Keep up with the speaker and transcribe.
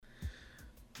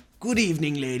Good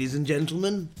evening, ladies and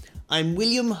gentlemen. I'm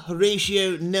William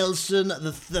Horatio Nelson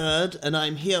III, and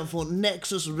I'm here for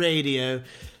Nexus Radio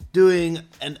doing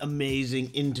an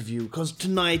amazing interview. Because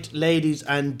tonight, ladies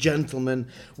and gentlemen,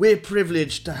 we're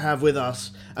privileged to have with us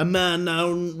a man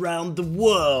known around the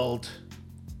world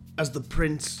as the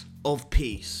Prince of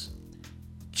Peace,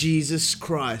 Jesus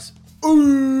Christ.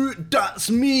 Ooh,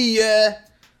 that's me, yeah.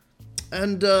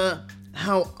 And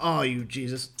how are you,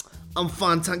 Jesus? I'm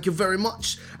fine, thank you very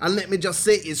much. And let me just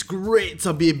say, it's great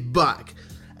to be back.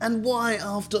 And why,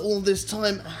 after all this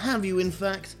time, have you in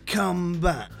fact come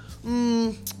back?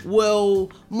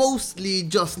 Well, mostly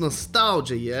just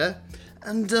nostalgia, yeah?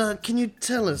 And can you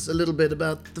tell us a little bit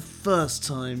about the first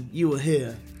time you were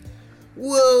here?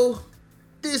 Well,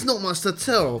 there's not much to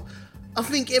tell. I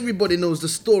think everybody knows the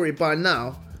story by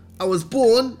now. I was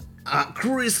born at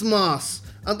Christmas.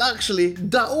 And actually,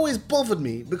 that always bothered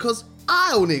me because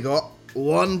I only got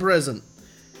one present.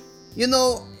 You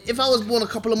know, if I was born a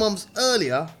couple of months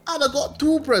earlier, I'd have got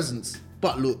 2 presents.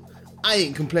 But look, I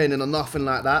ain't complaining or nothing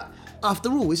like that. After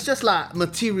all, it's just like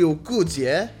material goods,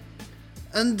 yeah?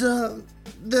 And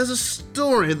there's a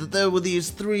story that there were these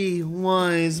 3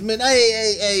 wise men.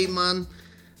 Hey, man.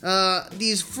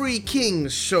 These 3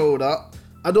 kings showed up.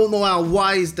 I don't know how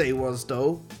wise they was,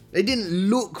 though. They didn't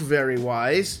look very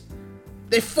wise.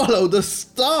 They followed the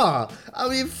star. I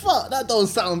mean, fuck, that don't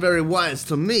sound very wise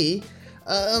to me.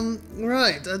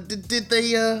 Right, did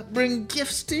they bring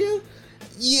gifts to you?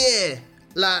 Yeah,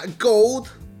 like gold,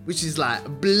 which is like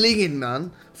blinging,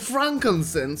 man.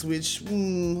 Frankincense, which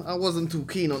I wasn't too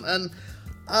keen on. And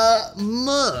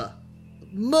myrrh.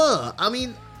 I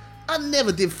mean, I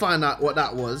never did find out what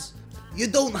that was. You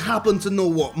don't happen to know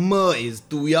what myrrh is,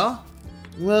 do ya?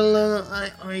 Well,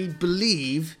 I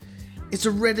believe it's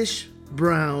a reddish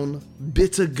brown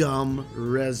bitter gum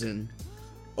resin.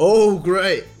 Oh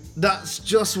great, that's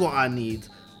just what I need.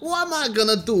 What am I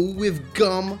gonna do with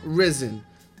gum resin?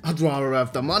 I'd rather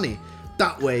have the money.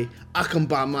 That way I can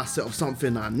buy myself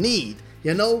something I need,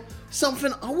 you know,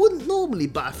 something I wouldn't normally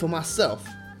buy for myself.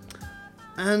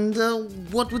 And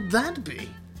what would that be?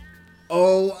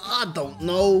 Oh, I don't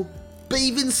know.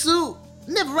 Bathing suit.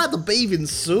 Never had a bathing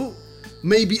suit.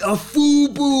 Maybe a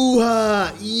FUBU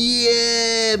hat,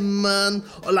 yeah man,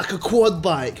 or like a quad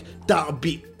bike, that would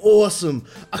be awesome.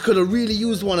 I could have really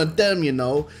used one of them, you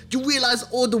know. Do you realise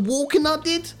all the walking I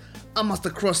did? I must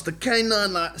have crossed the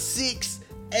K9 like 6,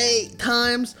 8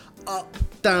 times, up,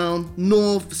 down,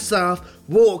 north, south,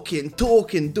 walking,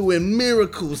 talking, doing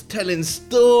miracles, telling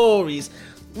stories.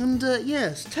 And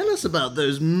yes, tell us about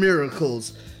those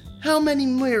miracles. How many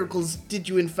miracles did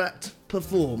you in fact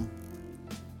perform?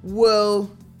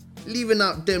 Well, leaving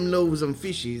out them loaves and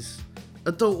fishes,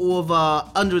 a total of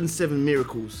 107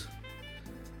 miracles.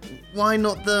 Why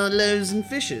not the loaves and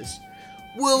fishes?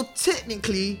 Well,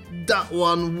 technically, that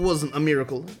one wasn't a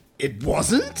miracle. It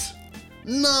wasn't?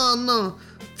 No.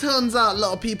 Turns out a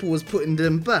lot of people was putting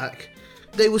them back.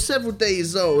 They were several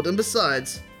days old, and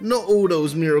besides, not all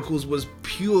those miracles was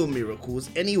pure miracles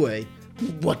anyway.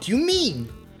 What do you mean?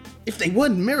 If they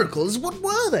weren't miracles, what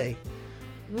were they?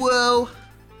 Well,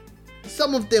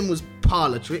 some of them was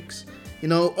parlor tricks, you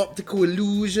know, optical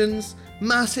illusions,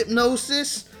 mass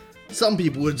hypnosis. Some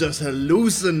people were just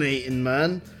hallucinating,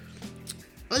 man.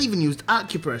 I even used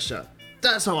acupressure.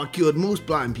 That's how I cured most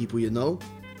blind people, you know.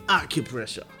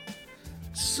 Acupressure.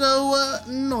 So,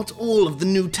 not all of the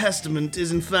New Testament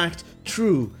is in fact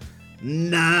true.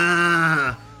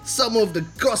 Nah, some of the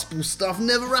gospel stuff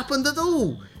never happened at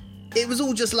all. It was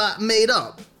all just like made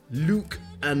up. Luke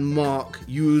and Mark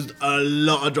used a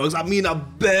lot of drugs. I mean, a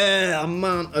bare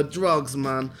amount of drugs,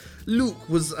 man. Luke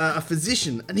was a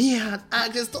physician and he had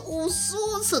access to all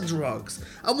sorts of drugs.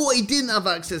 And what he didn't have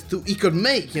access to, he could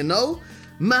make, you know?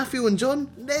 Matthew and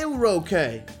John, they were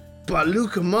okay. But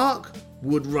Luke and Mark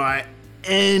would write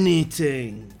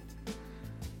anything.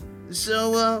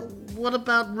 So, what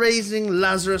about raising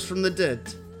Lazarus from the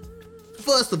dead?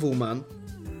 First of all, man,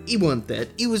 he weren't dead.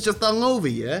 He was just hungover,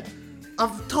 yeah?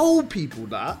 I've told people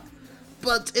that,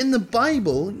 but in the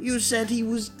Bible, you said he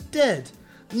was dead.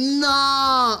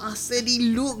 Nah, I said he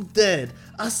looked dead.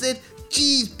 I said,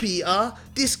 geez, Peter,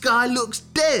 this guy looks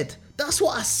dead. That's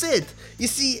what I said. You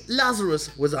see,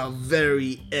 Lazarus was a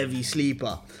very heavy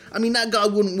sleeper. I mean, that guy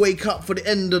wouldn't wake up for the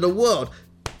end of the world.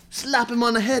 Slap him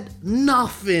on the head,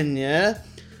 nothing, yeah?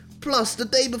 Plus, the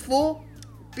day before,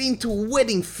 been to a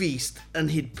wedding feast, and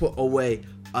he'd put away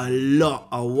a lot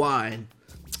of wine.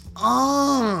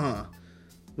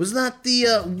 Was that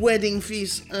the wedding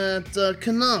feast at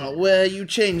Cana where you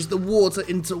changed the water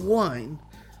into wine?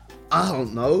 I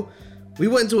don't know. We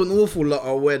went to an awful lot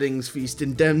of weddings feast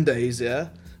in them days, yeah?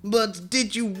 But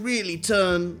did you really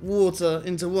turn water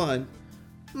into wine?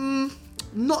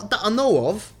 Not that I know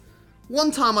of.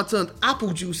 One time I turned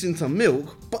apple juice into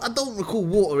milk, but I don't recall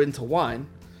water into wine.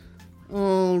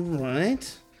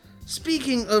 Alright.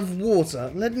 Speaking of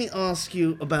water, let me ask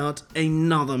you about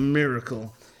another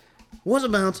miracle. What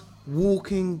about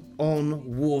walking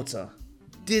on water?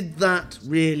 Did that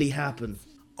really happen?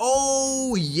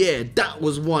 Oh yeah, that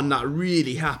was one that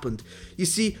really happened. You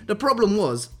see, the problem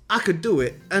was, I could do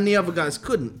it and the other guys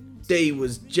couldn't. They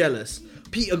was jealous.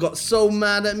 Peter got so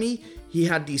mad at me, he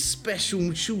had these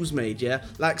special shoes made, yeah?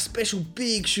 Like special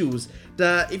big shoes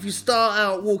that if you start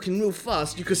out walking real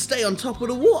fast, you could stay on top of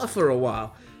the water for a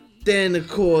while. Then, of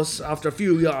course, after a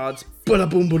few yards,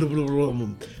 bada-boom,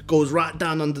 bada-boom, goes right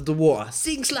down under the water,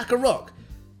 sinks like a rock.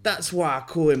 That's why I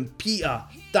call him Peter.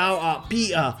 Thou art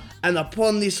Peter, and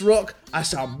upon this rock I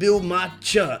shall build my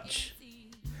church.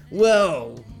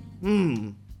 Well,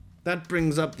 that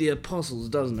brings up the apostles,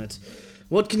 doesn't it?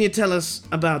 What can you tell us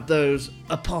about those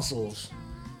apostles?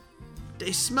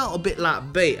 They smelt a bit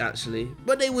like bait, actually,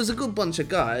 but they was a good bunch of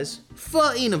guys.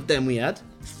 13 of them we had.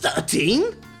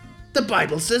 13? The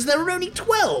Bible says there were only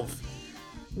 12.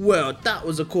 Well, that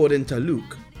was according to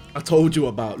Luke. I told you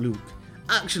about Luke.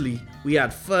 Actually, we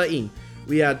had 13.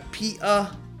 We had Peter,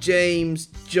 James,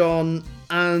 John,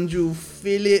 Andrew,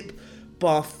 Philip,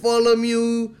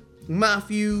 Bartholomew,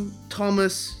 Matthew,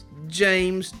 Thomas,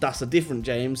 James, that's a different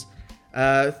James,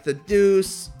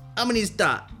 Thaddeus, how many is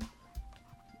that?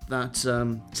 That's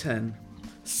 10.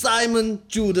 Simon,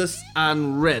 Judas,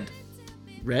 and Red.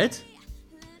 Red?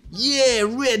 Yeah,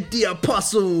 Red the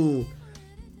Apostle!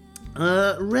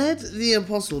 Red the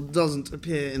Apostle doesn't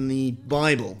appear in the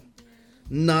Bible.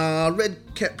 Nah, Red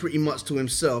kept pretty much to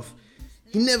himself.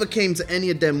 He never came to any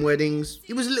of them weddings.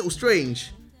 He was a little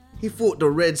strange. He thought the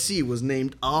Red Sea was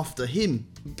named after him.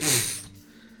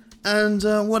 And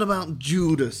what about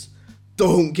Judas?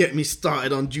 Don't get me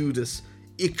started on Judas.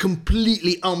 A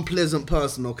completely unpleasant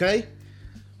person, okay?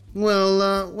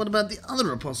 Well, what about the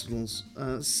other apostles?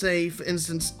 Say, for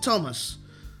instance, Thomas.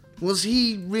 Was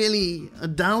he really a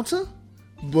doubter?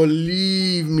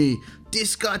 Believe me,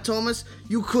 this guy Thomas,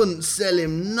 you couldn't sell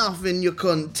him nothing, you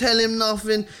couldn't tell him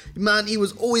nothing. Man, he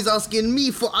was always asking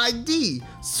me for ID.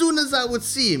 Soon as I would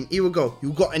see him, he would go,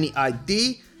 "You got any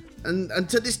ID?" And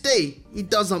to this day, he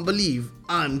doesn't believe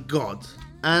I'm God.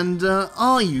 And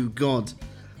are you God?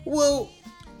 Well,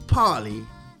 partly.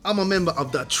 I'm a member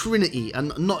of the Trinity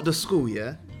and not the school,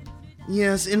 yeah?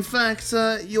 Yes, in fact,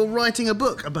 you're writing a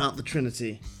book about the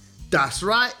Trinity. That's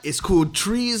right, it's called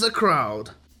Trees a Crowd.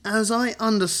 As I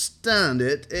understand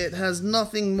it, it has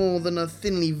nothing more than a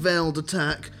thinly veiled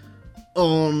attack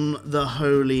on the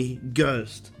Holy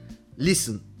Ghost.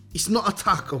 Listen, it's not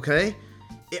attack, okay?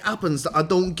 It happens that I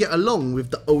don't get along with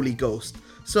the Holy Ghost,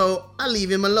 so I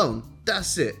leave him alone.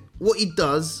 That's it. What he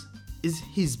does is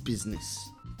his business.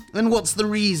 And what's the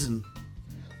reason?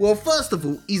 Well, first of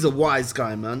all, he's a wise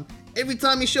guy, man. Every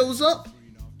time he shows up,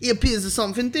 he appears as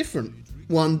something different.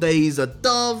 One day he's a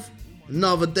dove,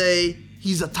 another day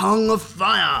he's a tongue of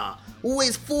fire,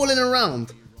 always falling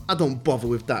around. I don't bother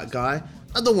with that guy.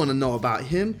 I don't want to know about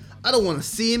him. I don't want to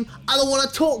see him. I don't want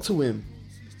to talk to him.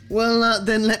 Well,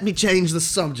 then let me change the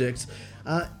subject.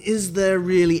 Is there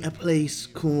really a place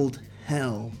called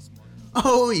hell?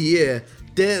 Oh yeah,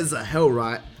 there's a hell,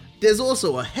 right? There's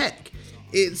also a heck.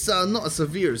 It's not as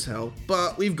severe as hell,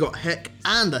 but we've got heck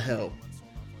and a hell.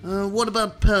 What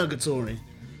about purgatory?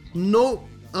 No,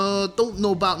 don't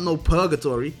know about no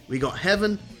purgatory. We got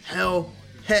heaven, hell,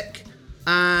 heck,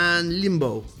 and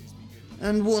limbo.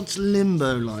 And what's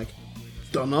limbo like?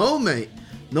 Dunno, mate.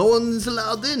 No one's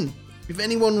allowed in. If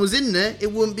anyone was in there,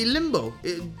 it wouldn't be limbo.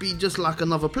 It'd be just like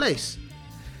another place.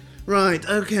 Right,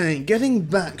 okay, getting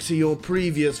back to your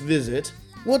previous visit,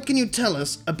 what can you tell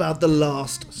us about the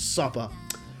Last Supper?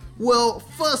 Well,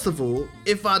 first of all,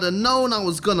 if I'd have known I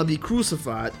was gonna be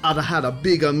crucified, I'd have had a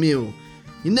bigger meal.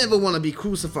 You never want to be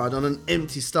crucified on an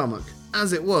empty stomach.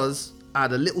 As it was, I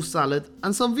had a little salad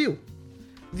and some veal.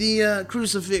 The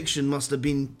crucifixion must have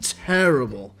been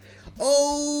terrible.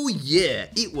 Oh yeah,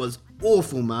 it was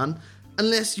awful, man.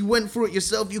 Unless you went through it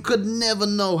yourself, you could never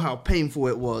know how painful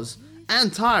it was.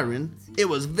 And tiring. It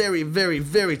was very, very,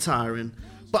 very tiring.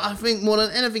 But I think more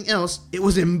than anything else, it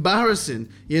was embarrassing,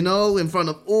 you know, in front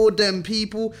of all them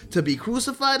people to be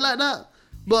crucified like that.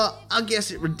 But I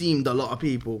guess it redeemed a lot of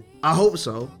people. I hope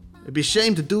so. It'd be a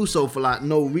shame to do so for like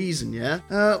no reason, yeah?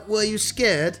 Were you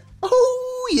scared?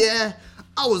 Oh yeah,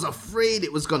 I was afraid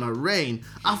it was gonna rain.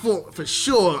 I thought for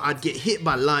sure I'd get hit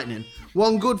by lightning.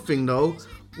 One good thing though,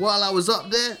 while I was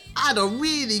up there, I had a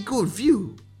really good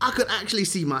view. I could actually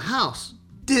see my house.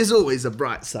 There's always a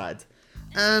bright side.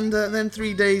 And then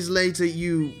 3 days later,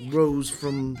 you rose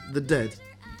from the dead.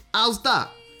 How's that?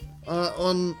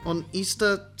 On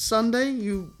Easter Sunday,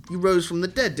 you rose from the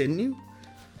dead, didn't you?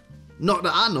 Not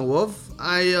that I know of.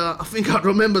 I think I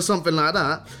remember something like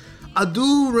that. I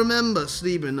do remember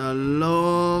sleeping a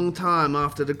long time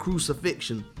after the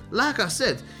crucifixion. Like I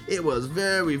said, it was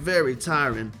very, very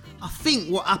tiring. I think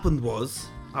what happened was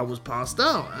I was passed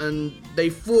out and they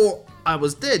thought I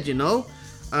was dead, you know.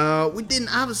 We didn't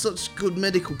have such good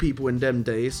medical people in them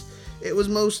days. It was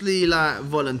mostly like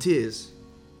volunteers.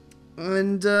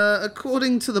 And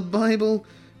according to the Bible,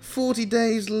 40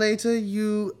 days later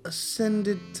you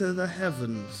ascended to the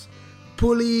heavens.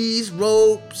 Pulleys,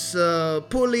 ropes,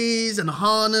 pulleys and a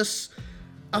harness.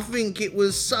 I think it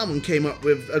was someone came up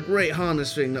with a great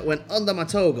harness thing that went under my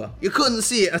toga. You couldn't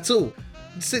see it at all.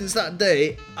 Since that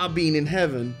day, I've been in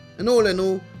heaven. And all in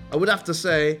all, I would have to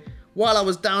say, while I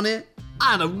was down here,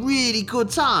 I had a really good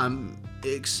time,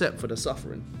 except for the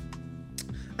suffering.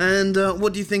 And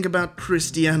what do you think about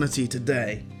Christianity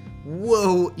today?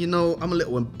 Well, you know, I'm a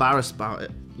little embarrassed about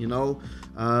it, you know.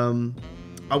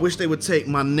 I wish they would take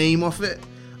my name off it.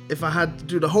 If I had to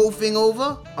do the whole thing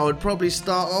over, I would probably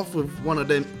start off with one of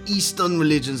them Eastern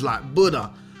religions like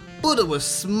Buddha. Buddha was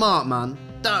smart, man.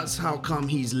 That's how come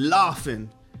he's laughing.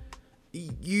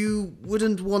 You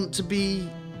wouldn't want to be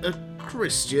a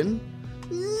Christian?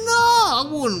 No, I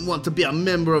wouldn't want to be a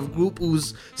member of a group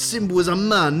whose symbol is a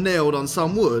man nailed on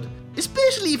some wood.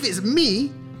 Especially if it's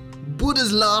me.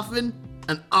 Buddha's laughing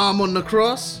and I'm on the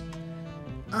cross.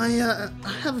 I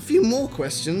have a few more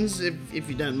questions, if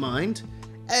you don't mind.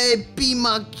 Hey, be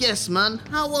my guest, man.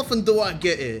 How often do I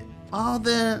get here? Are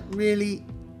there really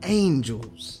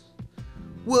angels?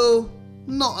 Well,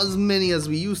 not as many as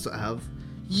we used to have.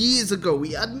 Years ago,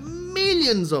 we had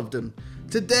millions of them.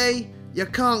 Today, you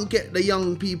can't get the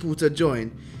young people to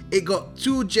join. It got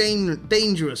too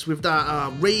dangerous with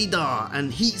that radar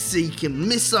and heat-seeking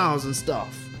missiles and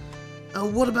stuff.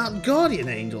 What about guardian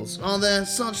angels? Are there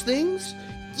such things?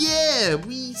 Yeah,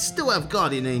 we still have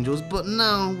guardian angels, but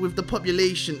now with the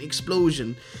population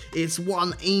explosion, it's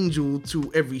one angel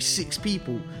to every 6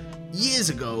 people. Years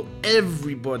ago,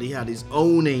 everybody had his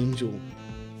own angel.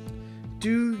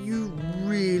 Do you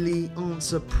really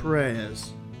answer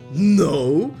prayers?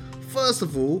 No. First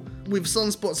of all, with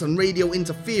sunspots and radio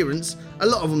interference, a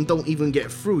lot of them don't even get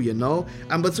through, you know?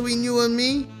 And between you and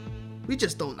me, we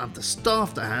just don't have the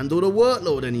staff to handle the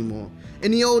workload anymore.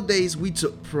 In the old days, we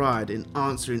took pride in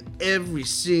answering every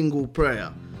single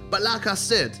prayer. But like I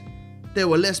said, there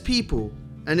were less people.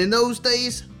 And in those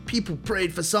days, people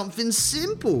prayed for something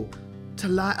simple. To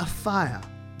light a fire,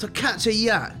 to catch a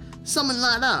yak, something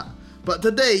like that. But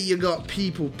today you got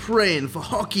people praying for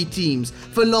hockey teams,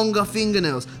 for longer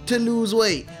fingernails, to lose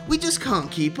weight. We just can't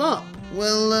keep up.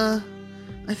 Well,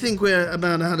 I think we're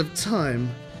about out of time.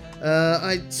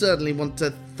 I certainly want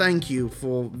to thank you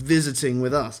for visiting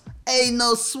with us. Hey,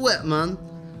 no sweat, man.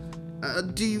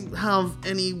 Do you have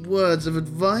any words of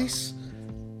advice?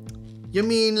 You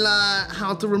mean like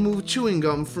how to remove chewing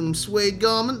gum from suede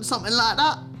garment, something like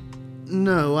that?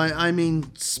 No, I mean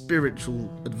spiritual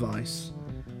advice.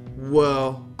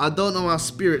 Well, I don't know how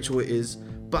spiritual it is,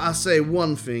 but I say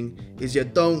one thing is you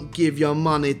don't give your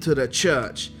money to the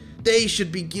church. They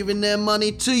should be giving their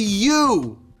money to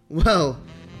you. Well,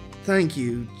 thank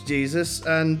you, Jesus,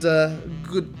 and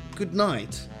good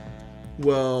night.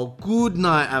 Well, good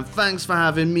night, and thanks for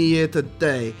having me here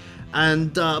today.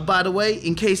 And by the way,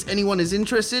 in case anyone is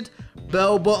interested,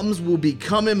 Bell Bottoms will be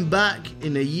coming back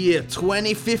in the year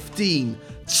 2015.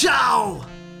 Ciao!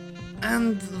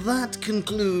 And that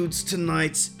concludes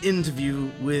tonight's interview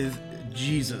with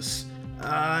Jesus.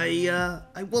 I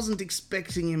wasn't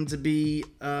expecting him to be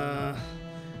how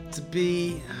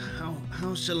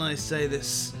shall I say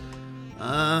this?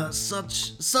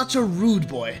 Such a rude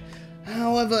boy.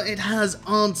 However, it has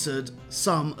answered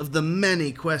some of the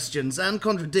many questions and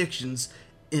contradictions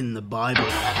in the Bible.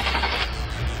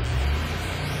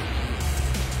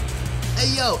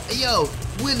 Hey yo,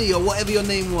 Willie or whatever your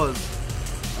name was.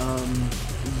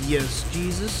 Yes,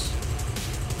 Jesus?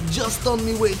 Just on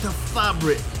me way to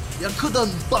Fabric. You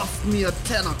couldn't buff me a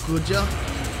tenner, could ya?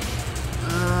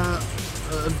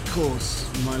 Of course,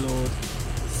 my lord.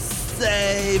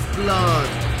 Save blood.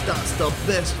 That's the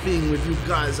best thing with you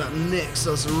guys at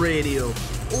Nexus Radio.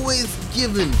 Always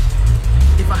giving.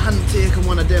 If I hadn't taken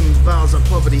one of them vows of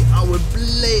poverty, I would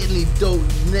blatantly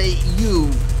donate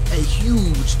you a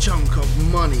huge chunk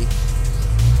of money.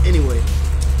 Anyway,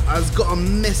 I've got a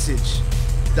message.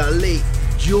 The late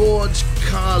George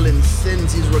Carlin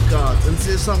sends his regards and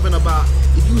says something about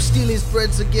if you steal his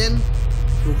breads again,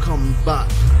 he'll come back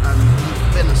and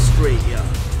fenestrate ya.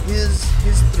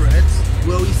 his threads.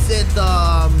 Well, he said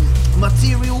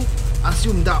material. I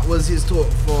assume that was his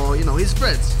talk for, his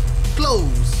threads.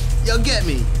 Clothes. You get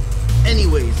me?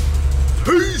 Anyways,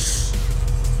 peace!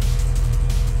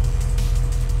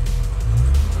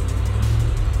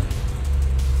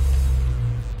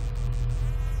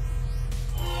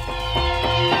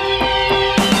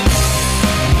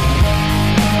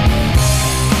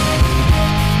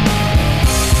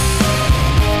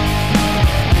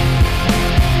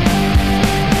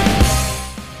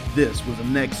 This was a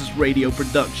Nexus Radio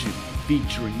production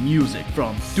featuring music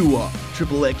from Dua,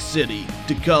 Triple X City,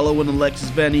 DeCarlo and Alexis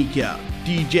Van Eekhout,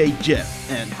 DJ Jeff,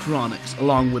 and Chronix,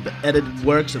 along with the edited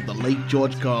works of the late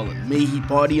George Carlin. May he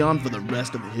party on for the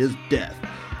rest of his death.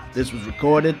 This was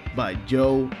recorded by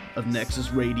Joe of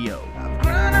Nexus Radio. I've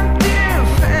grown up too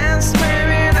fast,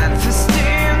 maybe not fast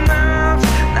enough.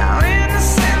 Now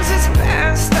innocence is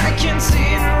past, I can see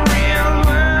the real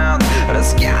world. The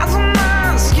sky's